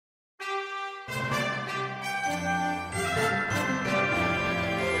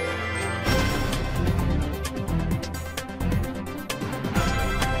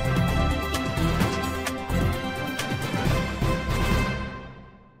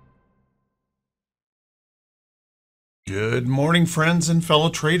Good morning, friends and fellow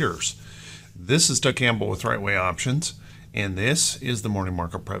traders. This is Doug Campbell with Right Way Options, and this is the morning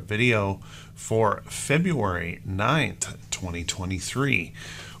market prep video for February 9th, 2023.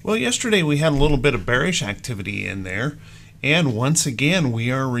 Well, yesterday we had a little bit of bearish activity in there, and once again we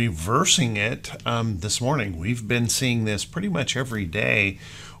are reversing it this morning. We've been seeing this pretty much every day,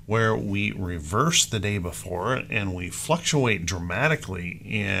 where we reverse the day before and we fluctuate dramatically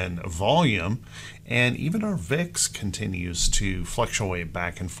in volume, and even our VIX continues to fluctuate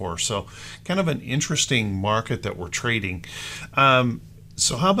back and forth. So kind of an interesting market that we're trading.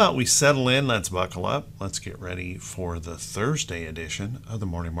 So how about we settle in, let's buckle up, let's get ready for the Thursday edition of the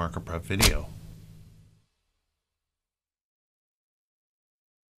Morning Market Prep video.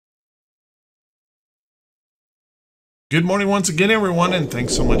 Good morning once again, everyone, and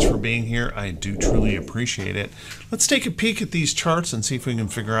thanks so much for being here. I do truly appreciate it. Let's take a peek at these charts and see if we can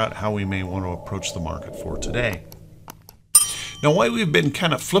figure out how we may want to approach the market for today. Now, while we've been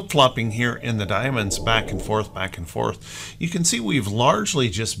kind of flip-flopping here in the diamonds back and forth, you can see we've largely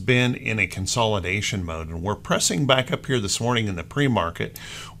just been in a consolidation mode, and we're pressing back up here this morning in the pre-market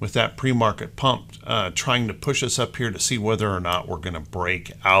with that pre-market pump trying to push us up here to see whether or not we're going to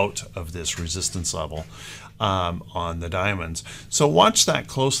break out of this resistance level on the diamonds. So watch that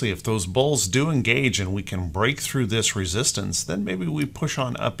closely. If those bulls do engage and we can break through this resistance, then maybe we push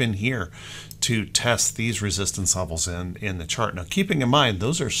on up in here to test these resistance levels in the chart. Now, keeping in mind,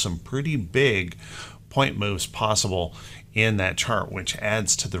 those are some pretty big point moves possible in that chart, which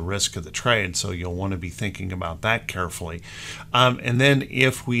adds to the risk of the trade. So you'll want to be thinking about that carefully. And then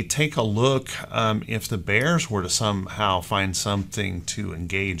if we take a look, if the bears were to somehow find something to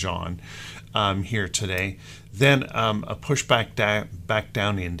engage on here today, then a push back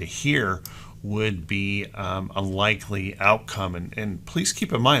down into here would be a likely outcome. And please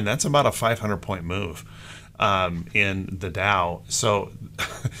keep in mind, that's about a 500-point move in the Dow. So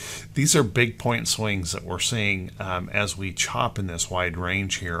these are big point swings that we're seeing as we chop in this wide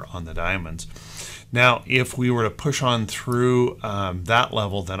range here on the diamonds. Now, if we were to push on through that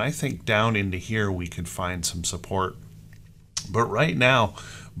level, then I think down into here we could find some support. But right now,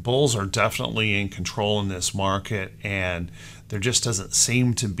 bulls are definitely in control in this market, and there just doesn't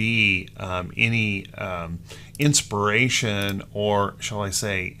seem to be any inspiration, or shall I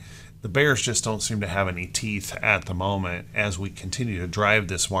say, the bears just don't seem to have any teeth at the moment as we continue to drive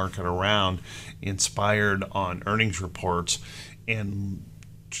this market around, inspired on earnings reports and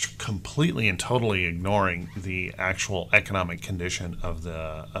completely and totally ignoring the actual economic condition of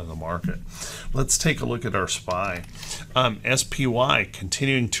the market. Let's take a look at our SPY. SPY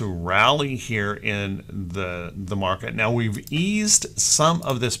continuing to rally here in the market. Now, we've eased some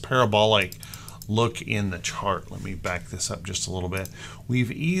of this parabolic look in the chart. Let me back this up just a little bit.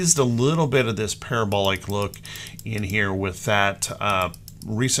 We've eased a little bit of this parabolic look in here with that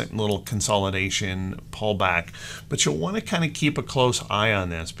recent little consolidation pullback, but you'll want to kind of keep a close eye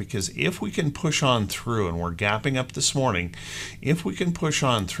on this, because if we can push on through, and we're gapping up this morning, if we can push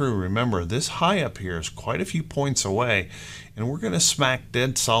on through, remember this high up here is quite a few points away, and we're going to smack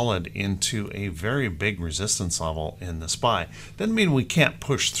dead solid into a very big resistance level in the SPY. Doesn't mean we can't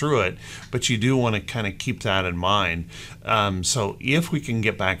push through it, but you do want to kind of keep that in mind. So if we can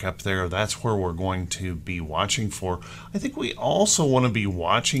get back up there, that's where we're going to be watching for. I think we also want to be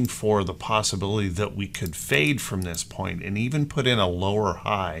watching for the possibility that we could fade from this point and even put in a lower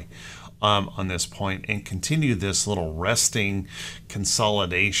high on this point and continue this little resting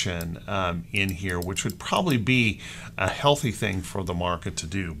consolidation in here, which would probably be a healthy thing for the market to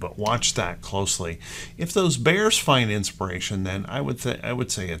do. But watch that closely. If those bears find inspiration, then I would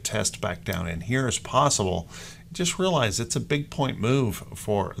say a test back down in here is possible. Just realize it's a big point move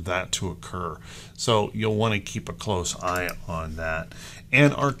for that to occur. So you'll want to keep a close eye on that.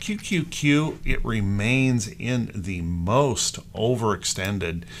 And our QQQ, it remains in the most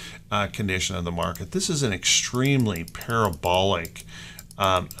overextended condition of the market. This is an extremely parabolic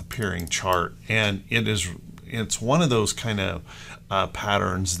appearing chart, and it's one of those kind of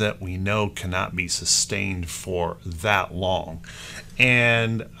patterns that we know cannot be sustained for that long.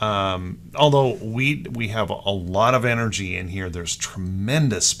 And although we have a lot of energy in here, there's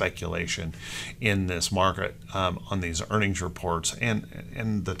tremendous speculation in this market on these earnings reports,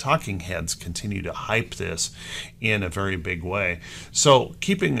 and the talking heads continue to hype this in a very big way. So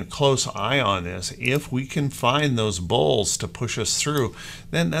keeping a close eye on this, if we can find those bulls to push us through,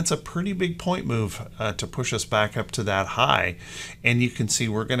 then that's a pretty big point move to push us back up to that high. And you can see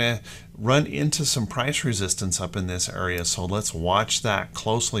we're going to run into some price resistance up in this area, so let's watch that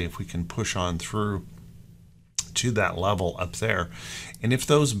closely if we can push on through to that level up there. And if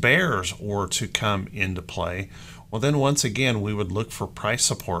those bears were to come into play, well, then once again, we would look for price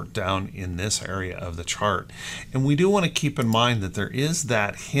support down in this area of the chart. And we do want to keep in mind that there is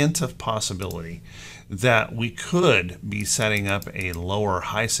that hint of possibility that we could be setting up a lower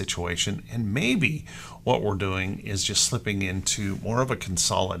high situation, and maybe what we're doing is just slipping into more of a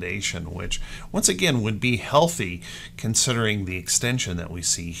consolidation, which once again would be healthy considering the extension that we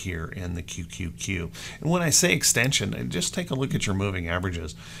see here in the QQQ. And when I say extension, just take a look at your moving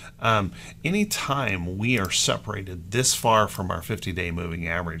averages. Anytime we are separated this far from our 50-day moving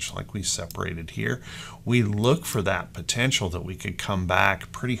average, like we separated here, we look for that potential that we could come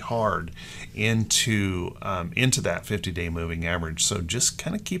back pretty hard into that 50-day moving average. So just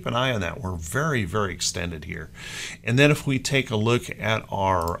kind of keep an eye on that. We're very, very extended here. And then if we take a look at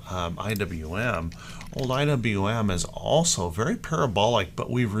our IWM, old IWM is also very parabolic, but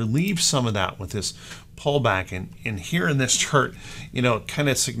we've relieved some of that with this pullback. And here in this chart, you know, it kind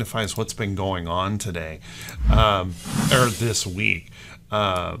of signifies what's been going on today or this week.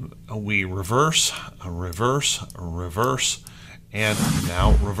 We reverse, reverse, reverse, and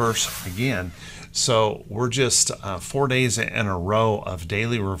now reverse again. So we're just 4 days in a row of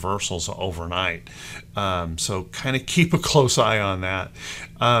daily reversals overnight. So kind of keep a close eye on that.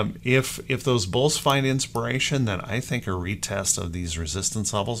 If those bulls find inspiration, then I think a retest of these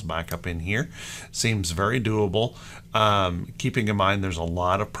resistance levels back up in here seems very doable. Keeping in mind there's a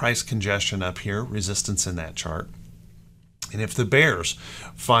lot of price congestion up here, resistance in that chart. And if the bears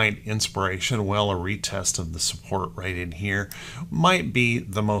find inspiration, well, a retest of the support right in here might be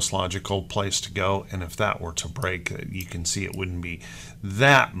the most logical place to go. And if that were to break, you can see it wouldn't be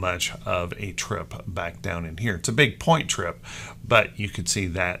that much of a trip back down in here. It's a big point trip, but you could see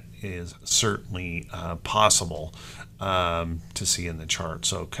that is certainly possible to see in the chart.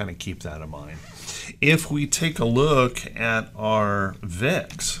 So kind of keep that in mind. If we take a look at our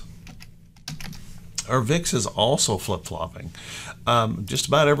VIX, our VIX is also flip-flopping just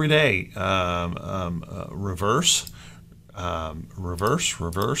about every day. Reverse, reverse,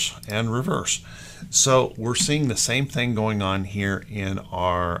 reverse, and reverse. So we're seeing the same thing going on here in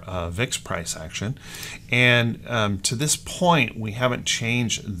our VIX price action. And to this point, we haven't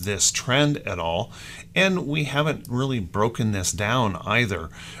changed this trend at all. And we haven't really broken this down either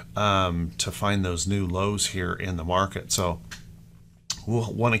to find those new lows here in the market. So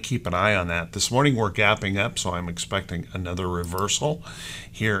we'll want to keep an eye on that. This morning we're gapping up, so I'm expecting another reversal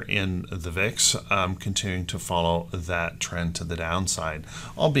here in the VIX, continuing to follow that trend to the downside,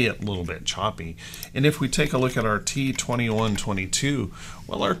 albeit a little bit choppy. And if we take a look at our T2122,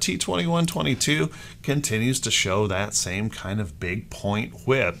 well, our T2122 continues to show that same kind of big point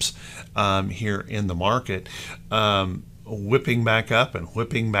whips here in the market. Whipping back up and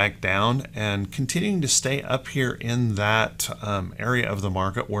whipping back down and continuing to stay up here in that area of the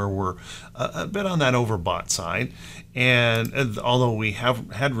market where we're a bit on that overbought side. And although we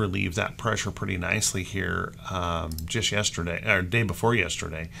have had relieved that pressure pretty nicely here just yesterday, or day before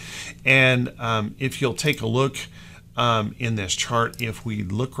yesterday. And if you'll take a look in this chart, if we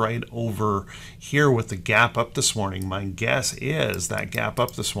look right over here with the gap up this morning, my guess is that gap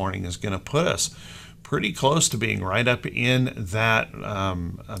up this morning is going to put us pretty close to being right up in that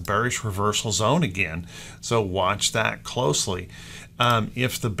bearish reversal zone again. So watch that closely.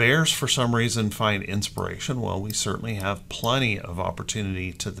 If the bears for some reason find inspiration, well, we certainly have plenty of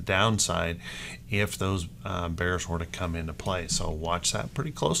opportunity to the downside if those bears were to come into play. So watch that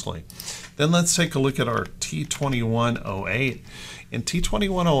pretty closely. Then let's take a look at our T2108. And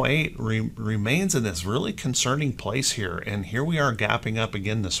T2108 remains in this really concerning place here. And here we are gapping up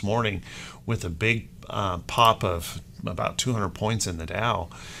again this morning with a big pop of about 200 points in the Dow.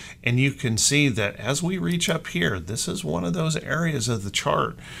 And you can see that as we reach up here, this is one of those areas of the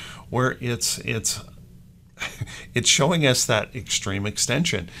chart where it's showing us that extreme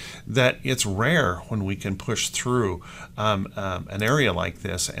extension, that it's rare when we can push through an area like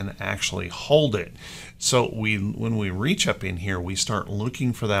this and actually hold it. So when we reach up in here, we start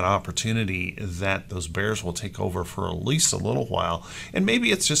looking for that opportunity that those bears will take over for at least a little while. And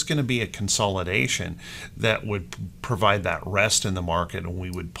maybe it's just going to be a consolidation that would provide that rest in the market, and we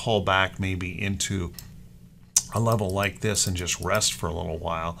would pull back maybe into a level like this and just rest for a little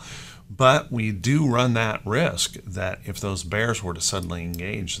while. But we do run that risk that if those bears were to suddenly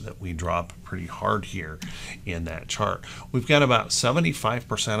engage, that we drop pretty hard here in that chart. We've got about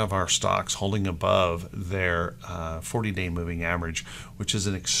 75% of our stocks holding above their 40-day moving average, which is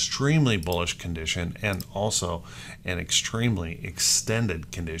an extremely bullish condition and also an extremely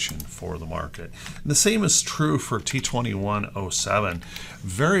extended condition for the market. And the same is true for T2107.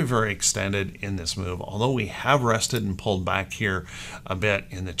 Very, very extended in this move. Although we have rested and pulled back here a bit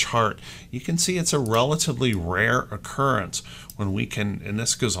in the chart, you can see it's a relatively rare occurrence when we can, and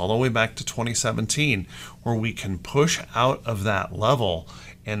this goes all the way back to 2017, where we can push out of that level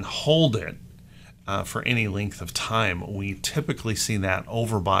and hold it for any length of time. We typically see that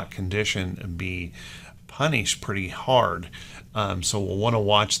overbought condition be punished pretty hard. So we'll want to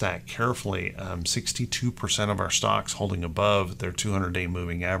watch that carefully. 62% of our stocks holding above their 200-day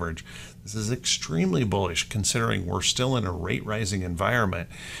moving average. This is extremely bullish considering we're still in a rate rising environment,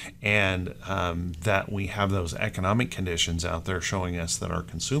 and that we have those economic conditions out there showing us that our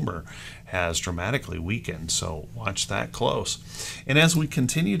consumer has dramatically weakened. So watch that close. And as we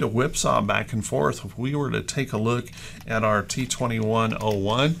continue to whipsaw back and forth, if we were to take a look at our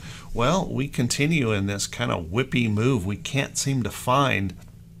T2101, well, we continue in this kind of whippy move. We can't seem to find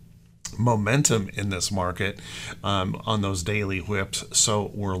momentum in this market on those daily whips, so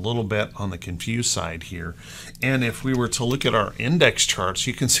we're a little bit on the confused side here. And if we were to look at our index charts,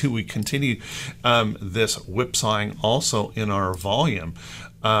 you can see we continue this whipsawing also in our volume.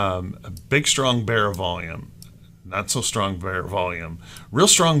 A big strong bear volume, not so strong bear volume, real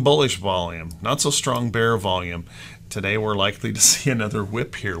strong bullish volume, not so strong bear volume. Today we're likely to see another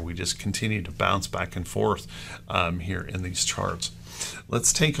whip here. We just continue to bounce back and forth here in these charts.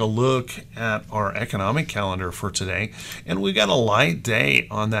 Let's take a look at our economic calendar for today. And we got a light day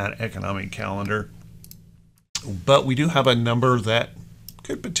on that economic calendar, but we do have a number that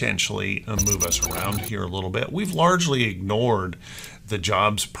could potentially move us around here a little bit. We've largely ignored the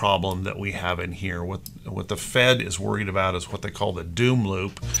jobs problem that we have in here. What the Fed is worried about is what they call the doom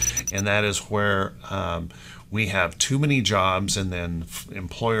loop, and that is where we have too many jobs and then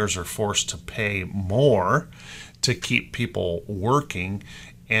employers are forced to pay more to keep people working,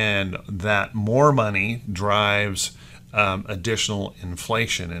 and that more money drives additional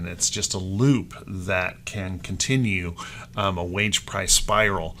inflation, and it's just a loop that can continue, a wage price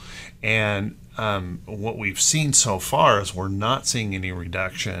spiral. And what we've seen so far is we're not seeing any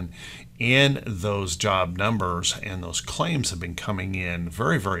reduction in those job numbers, and those claims have been coming in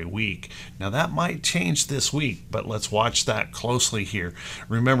very, very weak. Now that might change this week, but let's watch that closely here.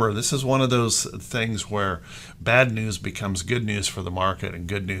 Remember, this is one of those things where bad news becomes good news for the market and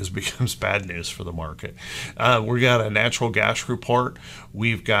good news becomes bad news for the market. We got a natural gas report.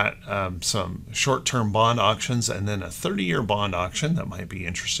 We've got some short-term bond auctions, and then a 30-year bond auction that might be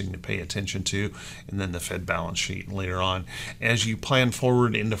interesting to pay attention to, and then the Fed balance sheet later on. As you plan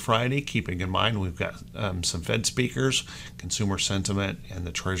forward into Friday, keeping in mind we've got some Fed speakers, consumer sentiment, and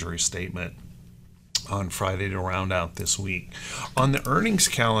the Treasury statement on Friday to round out this week. On the earnings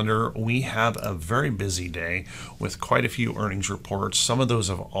calendar, we have a very busy day with quite a few earnings reports. Some of those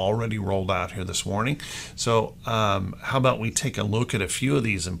have already rolled out here this morning. So how about we take a look at a few of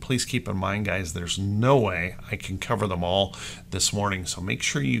these, and please keep in mind, guys, there's no way I can cover them all this morning. So make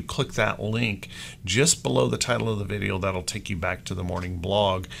sure you click that link just below the title of the video. That'll take you back to the morning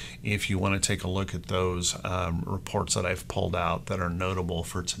blog if you want to take a look at those reports that I've pulled out that are notable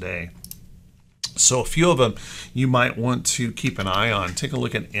for today. So a few of them you might want to keep an eye on. Take a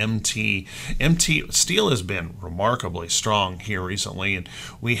look at MT. Steel has been remarkably strong here recently, and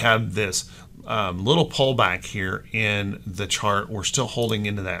we have this little pullback here in the chart. We're still holding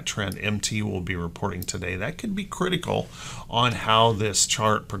into that trend. MT will be reporting today. That could be critical on how this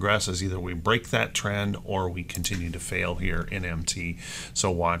chart progresses. Either we break that trend or we continue to fail here in MT. So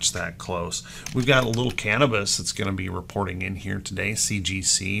watch that close. We've got a little cannabis that's going to be reporting in here today.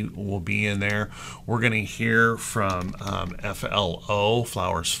 CGC will be in there. We're going to hear from FLO,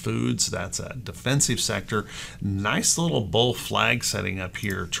 Flowers Foods. That's a defensive sector. Nice little bull flag setting up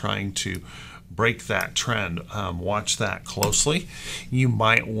here, trying to break that trend. Watch that closely. You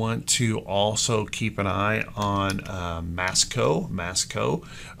might want to also keep an eye on Masco.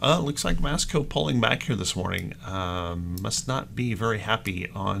 Looks like Masco pulling back here this morning. Must not be very happy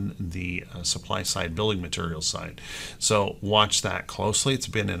on the supply side, building materials side. So watch that closely. It's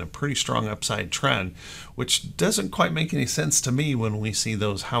been in a pretty strong upside trend, which doesn't quite make any sense to me when we see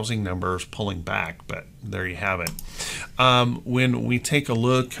those housing numbers pulling back, but there you have it. When we take a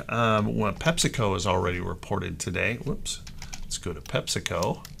look, PepsiCo has already reported today. Whoops, let's go to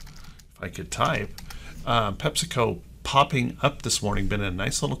PepsiCo. If I could type. PepsiCo popping up this morning, been a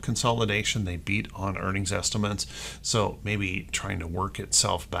nice little consolidation. They beat on earnings estimates, so maybe trying to work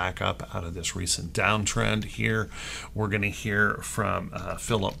itself back up out of this recent downtrend here. We're going to hear from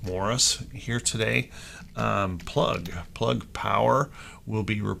Philip Morris here today. Plug Power will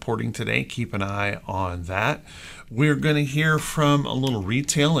be reporting today. Keep an eye on that. We're going to hear from a little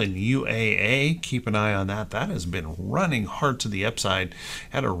retail in UAA. Keep an eye on that. That has been running hard to the upside.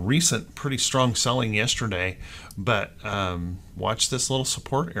 Had a recent pretty strong selling yesterday, but watch this little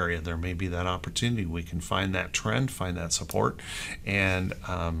support area. There may be that opportunity. We can find that trend, find that support, and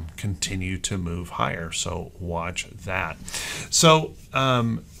continue to move higher. So watch that. So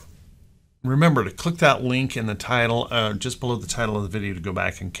remember to click that link in the title, just below the title of the video, to go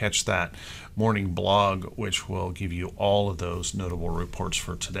back and catch that morning blog, which will give you all of those notable reports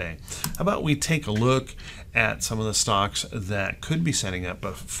for today. How about we take a look at some of the stocks that could be setting up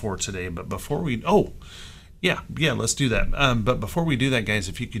for today? But before we, yeah, let's do that. But before we do that, guys,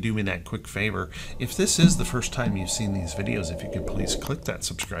 if you could do me that quick favor, if this is the first time you've seen these videos, if you could please click that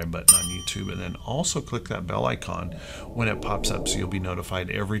subscribe button on YouTube, and then also click that bell icon when it pops up so you'll be notified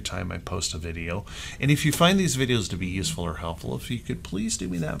every time I post a video. And if you find these videos to be useful or helpful, if you could please do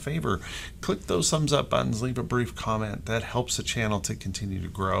me that favor, click those thumbs up buttons, leave a brief comment. That helps the channel to continue to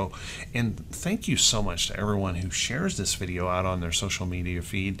grow. And thank you so much to everyone who shares this video out on their social media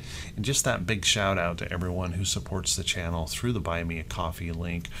feed. And just that big shout out to everyone who supports the channel through the Buy Me a Coffee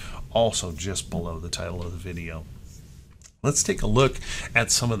link, also just below the title of the video. Let's take a look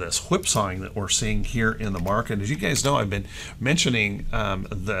at some of this whipsawing that we're seeing here in the market. As you guys know, I've been mentioning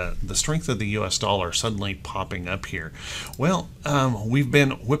the strength of the US dollar suddenly popping up here. Well, we've been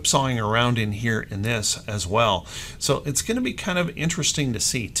whipsawing around in here in this as well. So it's going to be kind of interesting to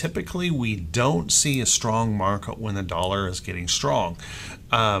see. Typically, we don't see a strong market when the dollar is getting strong.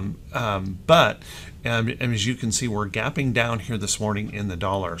 But as you can see, we're gapping down here this morning in the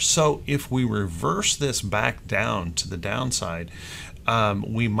dollar. So if we reverse this back down to the downside,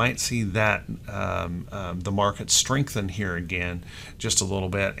 we might see that the market strengthen here again just a little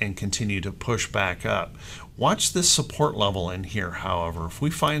bit and continue to push back up. Watch this support level in here, however. If we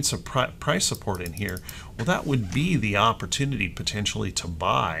find some price support in here, well, that would be the opportunity potentially to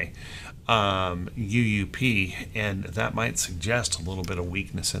buy UUP, and that might suggest a little bit of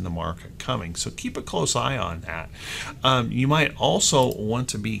weakness in the market coming. So keep a close eye on that. You might also want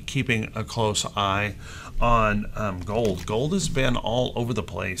to be keeping a close eye on gold. Gold has been all over the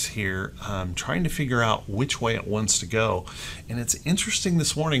place here, trying to figure out which way it wants to go. And it's interesting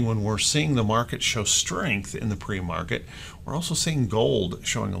this morning when we're seeing the market show strength in the pre-market, we're also seeing gold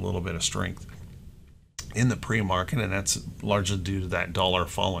showing a little bit of strength in the pre-market, and that's largely due to that dollar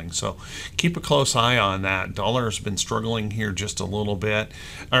falling. So keep a close eye on that. Dollar has been struggling here just a little bit.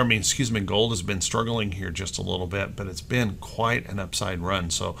 Gold has been struggling here just a little bit, but it's been quite an upside run.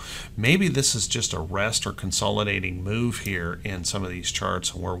 So maybe this is just a rest or consolidating move here in some of these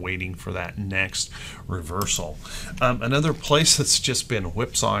charts, and we're waiting for that next reversal. Another place that's just been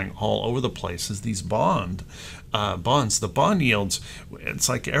whipsawing all over the place is these bonds. The bond yields, it's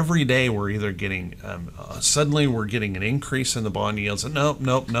like every day we're either getting, suddenly we're getting an increase in the bond yields, and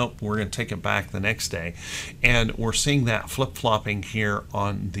nope, we're going to take it back the next day. And we're seeing that flip-flopping here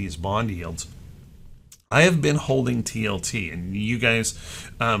on these bond yields. I have been holding TLT, and you guys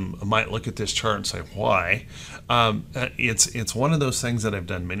might look at this chart and say, why? It's one of those things that I've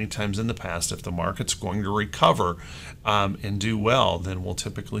done many times in the past. If the market's going to recover and do well, then we'll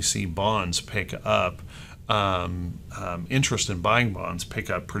typically see bonds pick up. Interest in buying bonds pick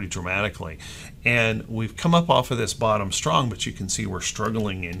up pretty dramatically, and we've come up off of this bottom strong, but you can see we're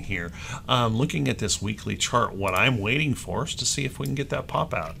struggling in here. Looking at this weekly chart, what I'm waiting for is to see if we can get that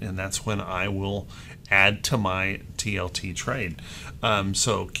pop out, and that's when I will add to my TLT trade.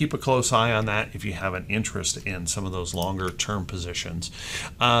 So keep a close eye on that if you have an interest in some of those longer term positions.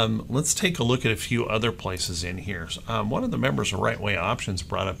 Let's take a look at a few other places in here. One of the members of Right Way Options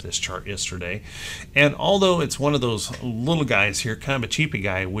brought up this chart yesterday, and although it's one of those little guys here, kind of a cheapy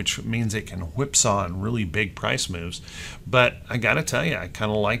guy, which means it can whipsaw on really big price moves, but I gotta tell you, I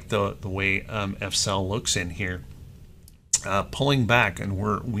kind of like the way FCell looks in here. Pulling back, and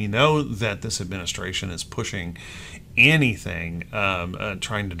we know that this administration is pushing anything,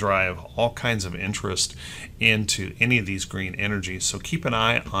 trying to drive all kinds of interest into any of these green energies. So keep an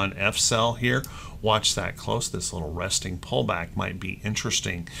eye on FCell here. Watch that close. This little resting pullback might be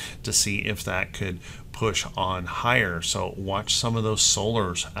interesting to see if that could push on higher. So watch some of those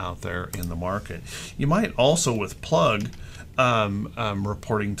solars out there in the market. You might also, with plug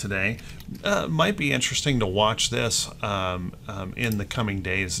reporting today, might be interesting to watch this in the coming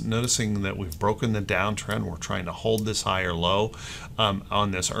days, noticing that we've broken the downtrend. We're trying to hold this higher low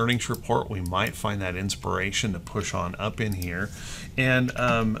on this earnings report. We might find that inspiration to push on up in here. And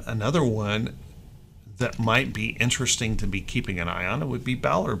another one that might be interesting to be keeping an eye on, it would be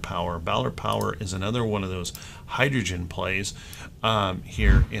Ballard Power. Ballard Power is another one of those hydrogen plays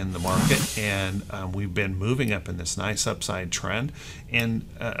here in the market, and we've been moving up in this nice upside trend, and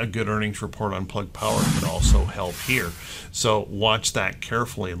a good earnings report on Plug Power could also help here. So watch that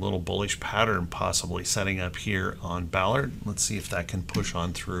carefully. A little bullish pattern possibly setting up here on Ballard. Let's see if that can push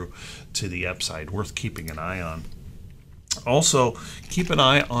on through to the upside. Worth keeping an eye on. Also, keep an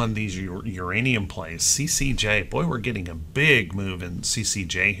eye on these uranium plays. CCJ, boy, we're getting a big move in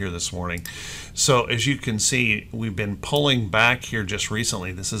CCJ here this morning. So as you can see, we've been pulling back here just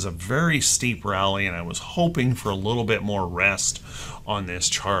recently. This is a very steep rally, and I was hoping for a little bit more rest on this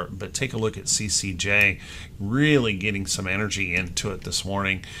chart. But take a look at CCJ, really getting some energy into it this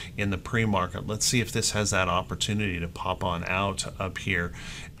morning in the pre-market. Let's see if this has that opportunity to pop on out up here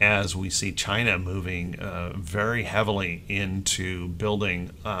as we see China moving very heavily into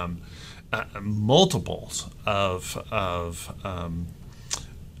building multiples of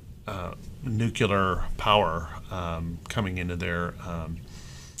nuclear power coming into their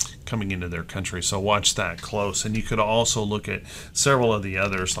country. So watch that close. And you could also look at several of the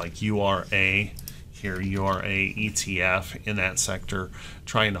others like URA here, URA ETF in that sector,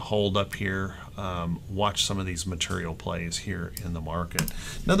 trying to hold up here. Watch some of these material plays here in the market.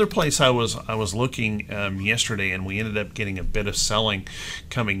 Another place I was looking yesterday, and we ended up getting a bit of selling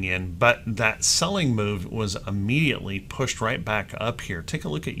coming in, but that selling move was immediately pushed right back up here. Take a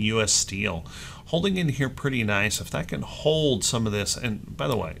look at US Steel, holding in here pretty nice. If that can hold some of this, and by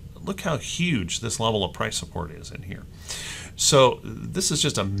the way, look how huge this level of price support is in here. So this is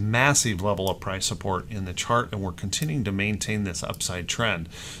just a massive level of price support in the chart, and we're continuing to maintain this upside trend.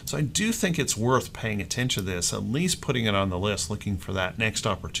 So I do think it's worth paying attention to this, at least putting it on the list, looking for that next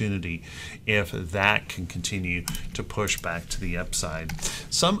opportunity if that can continue to push back to the upside.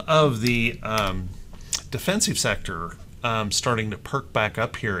 Some of the defensive sector starting to perk back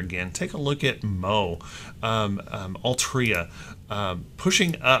up here again. Take a look at Mo, Altria,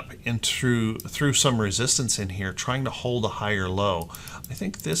 pushing up into through some resistance in here, trying to hold a higher low. I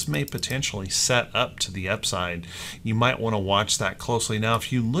think this may potentially set up to the upside. You might want to watch that closely. Now,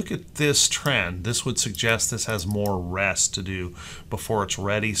 if you look at this trend, this would suggest this has more rest to do before it's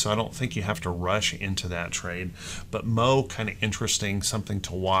ready, so I don't think you have to rush into that trade. But Mo, kind of interesting, something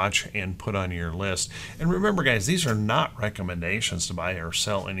to watch and put on your list. And remember, guys, these are not recommendations to buy or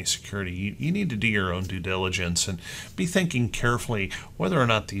sell any security. You need to do your own due diligence and be thinking carefully whether or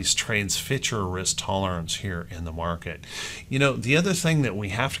not these trades fit your risk tolerance here in the market. You know, the other thing that we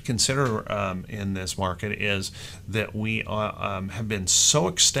have to consider in this market is that we have been so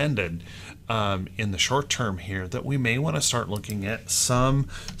extended in the short term here that we may want to start looking at some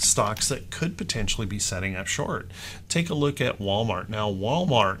stocks that could potentially be setting up short. Take a look at Walmart. Now,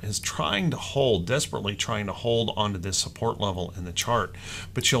 Walmart is trying to hold, desperately trying to hold onto this support level in the chart.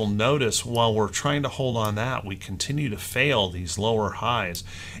 But you'll notice while we're trying to hold on that, we continue to fail these lower highs.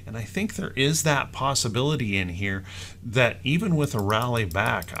 And I think there is that possibility in here that even with a rally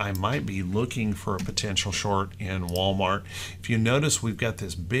back, I might be looking for a potential short in Walmart. If you notice, we've got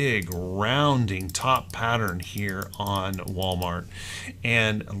this big rounding top pattern here on Walmart,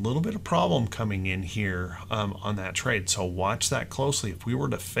 and a little bit of problem coming in here on that trade. So watch that closely. If we were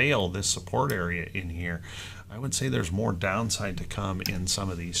to fail this support area in here, I would say there's more downside to come in some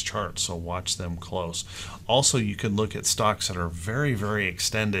of these charts, so watch them close. Also, you could look at stocks that are very, very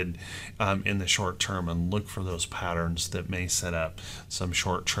extended in the short term and look for those patterns that may set up some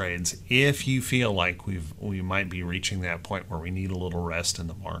short trades if you feel like we might be reaching that point where we need a little rest in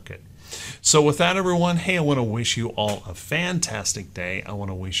the market. So with that, everyone, hey, I want to wish you all a fantastic day. I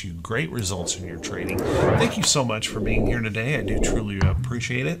want to wish you great results in your trading. Thank you so much for being here today. I do truly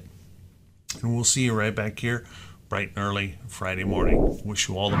appreciate it. And we'll see you right back here bright and early Friday morning. Wish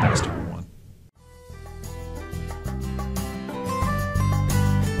you all the best, everyone.